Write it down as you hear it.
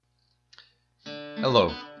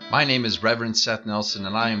Hello, my name is Reverend Seth Nelson,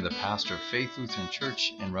 and I am the pastor of Faith Lutheran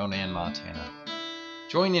Church in Ronan, Montana.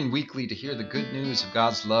 Join in weekly to hear the good news of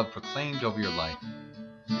God's love proclaimed over your life.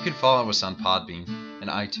 You can follow us on Podbean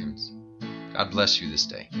and iTunes. God bless you this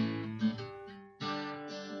day.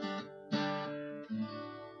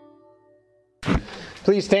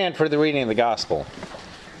 Please stand for the reading of the Gospel.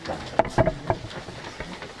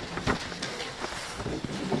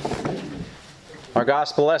 Our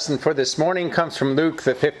Gospel lesson for this morning comes from Luke,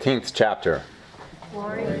 the 15th chapter.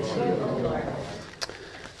 Glory to you, Lord.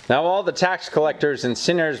 Now all the tax collectors and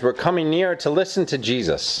sinners were coming near to listen to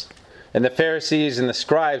Jesus. And the Pharisees and the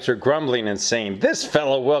scribes were grumbling and saying, "This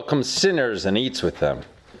fellow welcomes sinners and eats with them."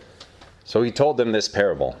 So he told them this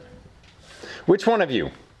parable. "Which one of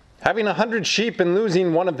you, having 100 sheep and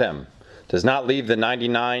losing one of them, does not leave the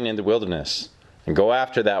 99 in the wilderness and go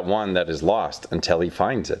after that one that is lost until he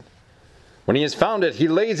finds it? When he has found it, he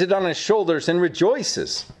lays it on his shoulders and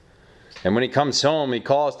rejoices. And when he comes home, he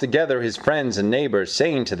calls together his friends and neighbors,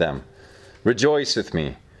 saying to them, 'Rejoice with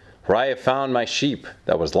me, for I have found my sheep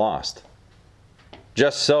that was lost.'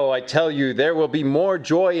 Just so, I tell you, there will be more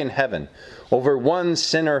joy in heaven over one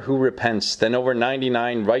sinner who repents than over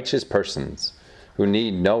 99 righteous persons who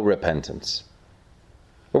need no repentance.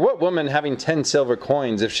 Or what woman, having 10 silver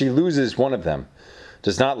coins, if she loses one of them,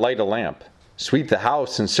 does not light a lamp, sweep the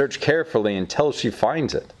house, and search carefully until she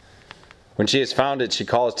finds it? When she has found it, she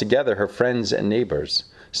calls together her friends and neighbors,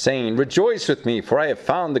 saying, 'Rejoice with me, for I have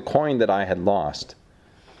found the coin that I had lost.'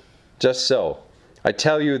 Just so, I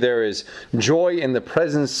tell you, there is joy in the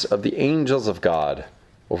presence of the angels of God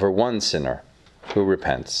over one sinner who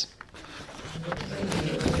repents."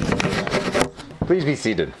 Please be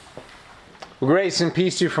seated. Grace and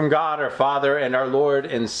peace to you from God, our Father, and our Lord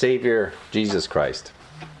and Savior, Jesus Christ.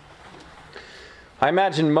 I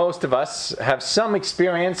imagine most of us have some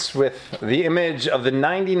experience with the image of the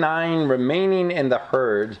 99 remaining in the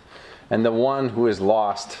herd and the one who is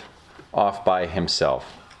lost off by himself.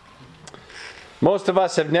 Most of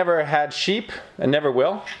us have never had sheep and never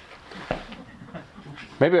will.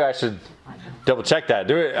 Maybe I should double check that.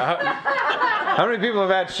 How many people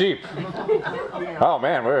have had sheep? Oh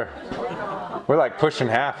man, we're like pushing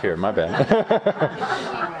half here. My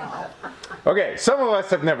bad. Okay, some of us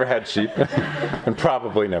have never had sheep and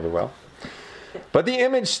probably never will. But the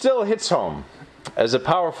image still hits home as a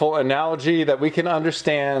powerful analogy that we can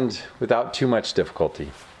understand without too much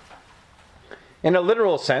difficulty. In a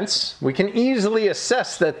literal sense, we can easily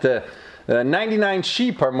assess that the 99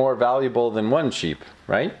 sheep are more valuable than one sheep,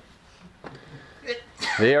 right?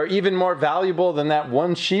 They are even more valuable than that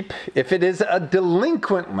one sheep if it is a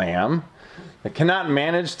delinquent lamb that cannot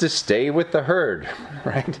manage to stay with the herd,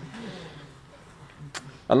 right?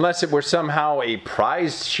 Unless it were somehow a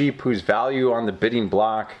prized sheep whose value on the bidding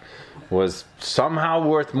block was somehow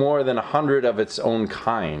worth more than 100 of its own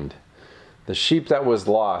kind, the sheep that was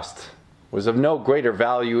lost was of no greater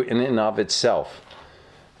value in and of itself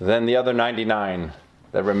than the other 99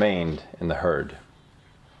 that remained in the herd.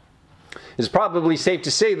 It's probably safe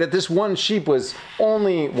to say that this one sheep was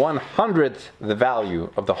only 1/100th the value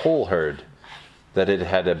of the whole herd that it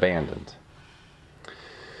had abandoned.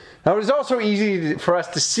 Now, it is also easy for us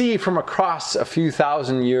to see from across a few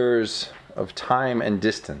thousand years of time and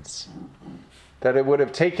distance that it would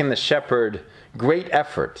have taken the shepherd great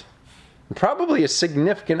effort and probably a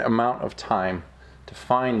significant amount of time to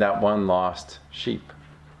find that one lost sheep.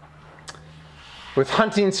 With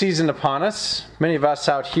hunting season upon us, many of us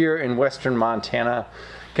out here in western Montana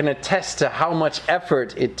can attest to how much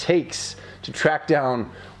effort it takes to track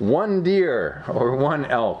down one deer or one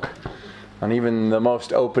elk on even the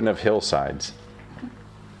most open of hillsides.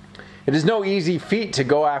 It is no easy feat to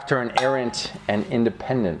go after an errant and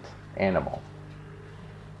independent animal.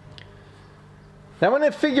 Now, in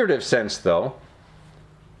a figurative sense, though,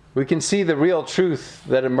 we can see the real truth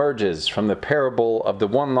that emerges from the parable of the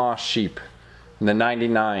one lost sheep and the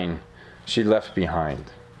 99 she left behind.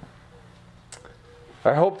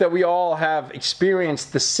 I hope that we all have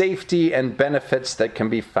experienced the safety and benefits that can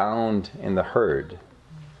be found in the herd.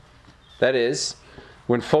 That is,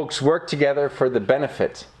 when folks work together for the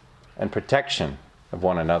benefit and protection of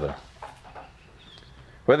one another.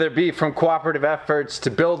 Whether it be from cooperative efforts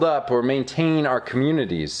to build up or maintain our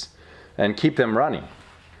communities and keep them running.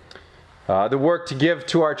 The work to give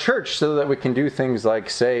to our church so that we can do things like,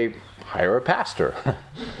 say, hire a pastor,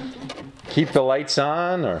 keep the lights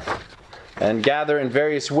on, and gather in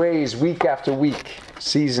various ways week after week,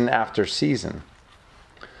 season after season.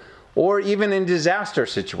 Or even in disaster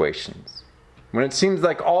situations, when it seems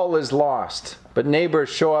like all is lost, but neighbors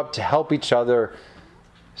show up to help each other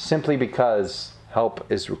simply because help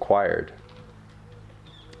is required.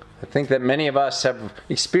 I think that many of us have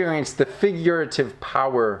experienced the figurative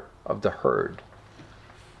power of the herd.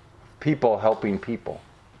 People helping people.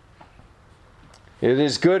 It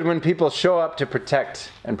is good when people show up to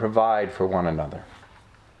protect and provide for one another.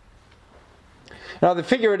 Now, the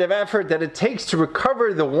figurative effort that it takes to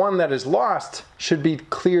recover the one that is lost should be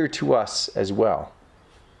clear to us as well.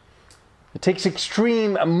 It takes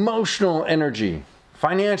extreme emotional energy,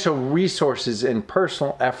 financial resources, and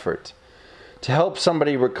personal effort to help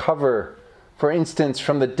somebody recover, for instance,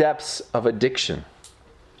 from the depths of addiction.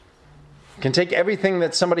 It can take everything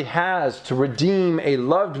that somebody has to redeem a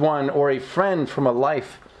loved one or a friend from a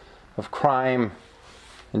life of crime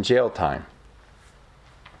and jail time.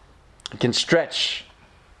 It can stretch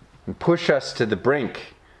and push us to the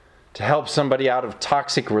brink to help somebody out of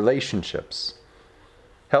toxic relationships.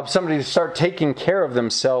 Help somebody to start taking care of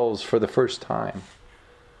themselves for the first time.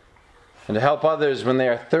 And to help others when they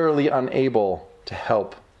are thoroughly unable to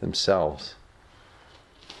help themselves.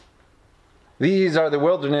 These are the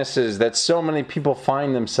wildernesses that so many people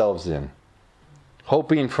find themselves in,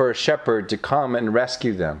 hoping for a shepherd to come and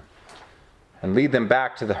rescue them and lead them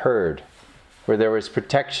back to the herd where there is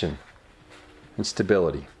protection and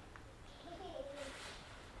stability.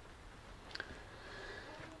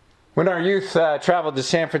 When our youth traveled to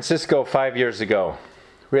San Francisco 5 years ago,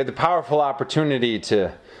 we had the powerful opportunity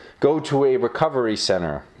to go to a recovery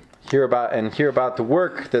center, hear about the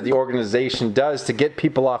work that the organization does to get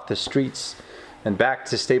people off the streets and back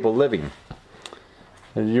to stable living.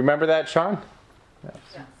 Do you remember that, Sean? Yes.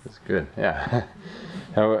 That's good, yeah.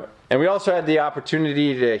 And we also had the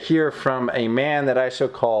opportunity to hear from a man that I shall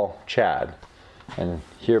call Chad and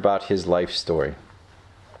hear about his life story.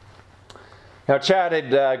 Now, Chad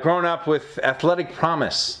had grown up with athletic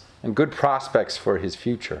promise and good prospects for his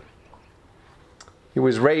future. He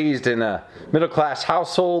was raised in a middle-class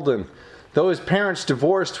household, and though his parents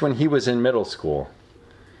divorced when he was in middle school,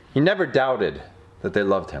 he never doubted that they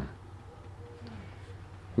loved him.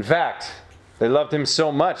 In fact, they loved him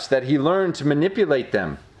so much that he learned to manipulate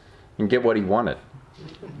them and get what he wanted.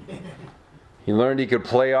 He learned he could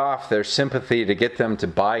play off their sympathy to get them to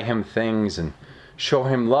buy him things and show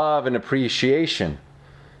him love and appreciation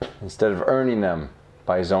instead of earning them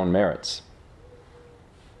by his own merits.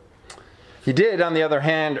 He did, on the other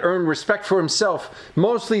hand, earn respect for himself,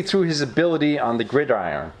 mostly through his ability on the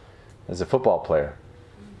gridiron as a football player.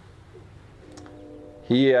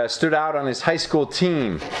 He stood out on his high school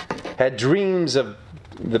team, had dreams of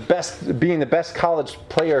being the best college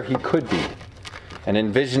player he could be, and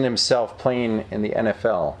envisioned himself playing in the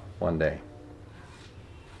NFL one day.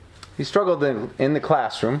 He struggled in the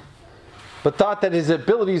classroom, but thought that his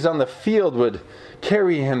abilities on the field would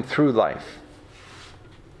carry him through life.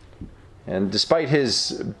 And despite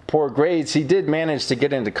his poor grades, he did manage to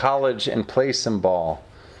get into college and play some ball.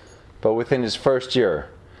 But within his first year,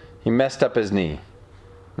 he messed up his knee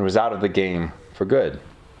and was out of the game for good.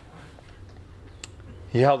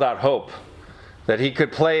 He held out hope that he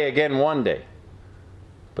could play again one day.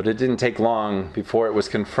 But it didn't take long before it was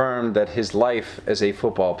confirmed that his life as a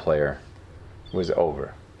football player was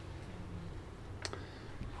over.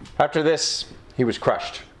 After this, he was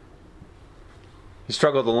crushed. He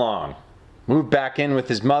struggled along, moved back in with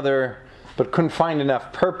his mother, but couldn't find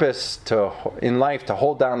enough purpose in life to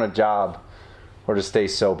hold down a job or to stay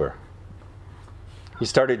sober. He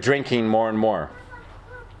started drinking more and more.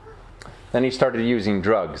 Then he started using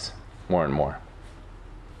drugs more and more.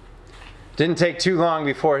 Didn't take too long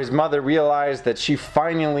before his mother realized that she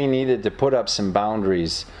finally needed to put up some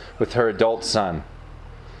boundaries with her adult son,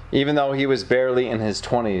 even though he was barely in his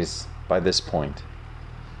 20s by this point.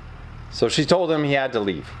 So she told him he had to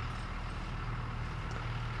leave.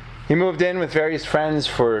 He moved in with various friends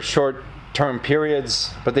for short-term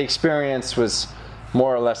periods, but the experience was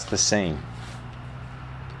more or less the same.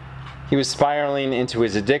 He was spiraling into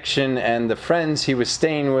his addiction, and the friends he was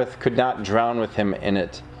staying with could not drown with him in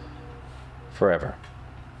it forever.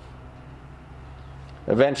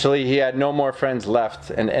 Eventually, he had no more friends left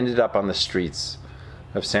and ended up on the streets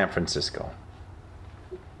of San Francisco.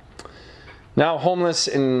 Now homeless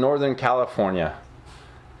in Northern California,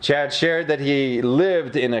 Chad shared that he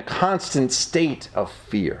lived in a constant state of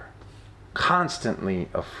fear, constantly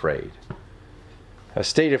afraid. A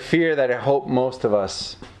state of fear that I hope most of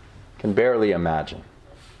us can barely imagine.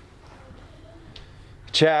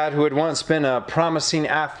 Chad, who had once been a promising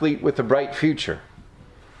athlete with a bright future,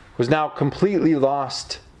 was now completely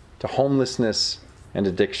lost to homelessness and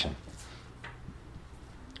addiction.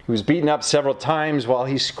 He was beaten up several times while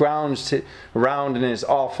he scrounged around in his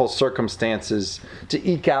awful circumstances to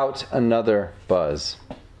eke out another buzz,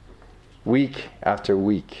 week after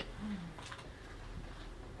week.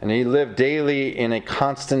 and he lived daily in a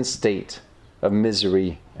constant state of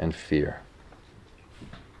misery and fear.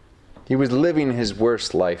 He was living his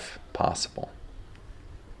worst life possible.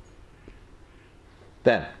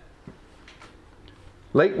 Then,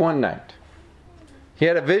 late one night, he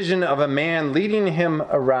had a vision of a man leading him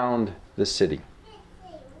around the city.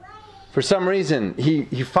 For some reason,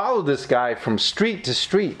 he followed this guy from street to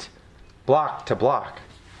street, block to block.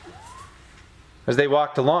 As they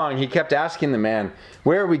walked along, he kept asking the man,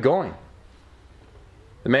 "Where are we going?"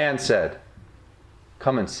 The man said,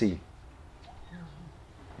 "Come and see."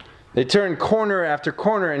 They turned corner after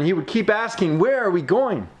corner, and he would keep asking, "Where are we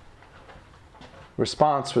going?"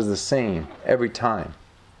 Response was the same every time.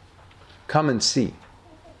 "Come and see.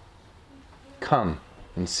 Come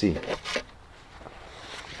and see."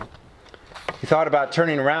 He thought about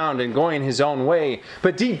turning around and going his own way,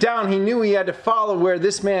 but deep down he knew he had to follow where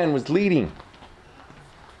this man was leading.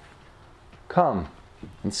 Come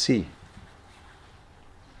and see.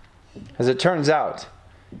 As it turns out,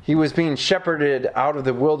 he was being shepherded out of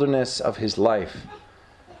the wilderness of his life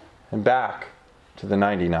and back to the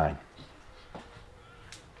 99.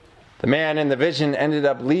 The man in the vision ended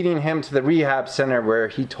up leading him to the rehab center where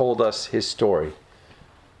he told us his story.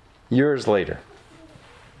 Years later,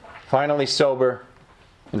 finally sober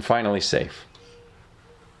and finally safe.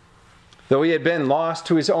 Though he had been lost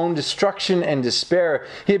to his own destruction and despair,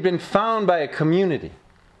 he had been found by a community,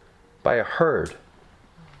 by a herd,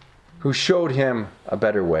 who showed him a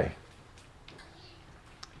better way.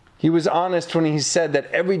 He was honest when he said that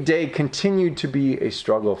every day continued to be a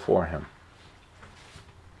struggle for him.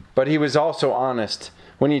 But he was also honest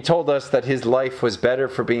when he told us that his life was better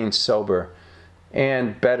for being sober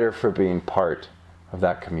and better for being part of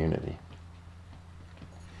that community.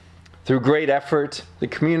 Through great effort, the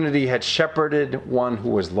community had shepherded one who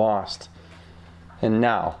was lost, and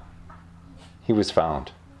now he was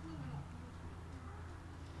found.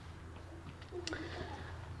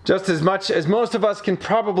 Just as much as most of us can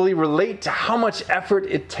probably relate to how much effort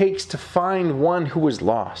it takes to find one who was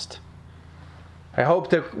lost, I hope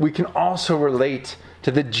that we can also relate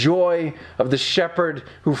to the joy of the shepherd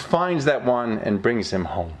who finds that one and brings him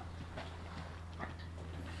home.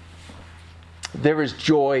 There is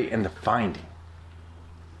joy in the finding,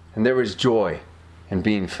 and there is joy in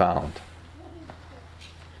being found.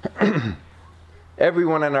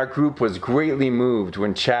 Everyone in our group was greatly moved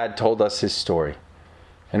when Chad told us his story,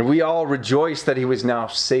 and we all rejoiced that he was now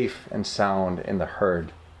safe and sound in the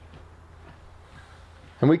herd.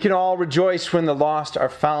 And we can all rejoice when the lost are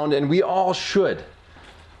found, and we all should,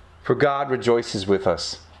 for God rejoices with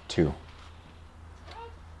us too.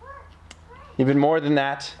 Even more than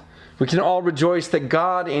that, we can all rejoice that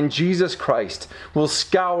God in Jesus Christ will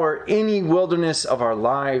scour any wilderness of our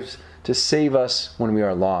lives to save us when we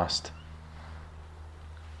are lost.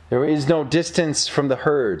 There is no distance from the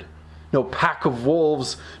herd, no pack of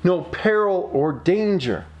wolves, no peril or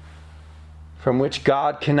danger from which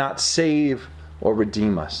God cannot save or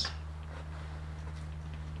redeem us.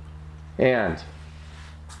 And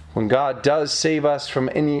when God does save us from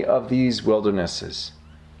any of these wildernesses,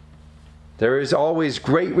 there is always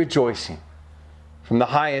great rejoicing from the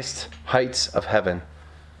highest heights of heaven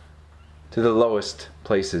to the lowest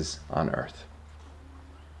places on earth.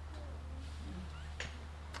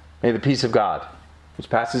 May the peace of God, which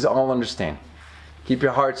passes all understanding, keep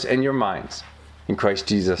your hearts and your minds in Christ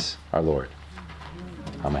Jesus our Lord.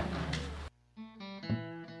 Amen.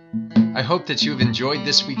 I hope that you have enjoyed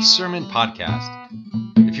this week's sermon podcast.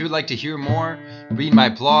 If you would like to hear more, read my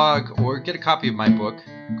blog, or get a copy of my book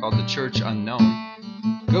called The Church Unknown,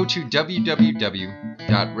 go to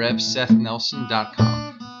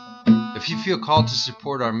www.revsethnelson.com. If you feel called to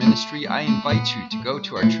support our ministry, I invite you to go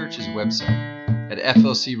to our church's website at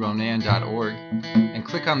flcronan.org and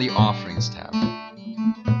click on the Offerings tab.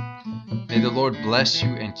 May the Lord bless you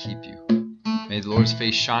and keep you. May the Lord's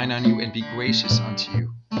face shine on you and be gracious unto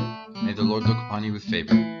you. May the Lord look upon you with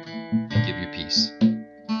favor and give you peace.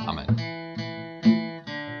 Amen.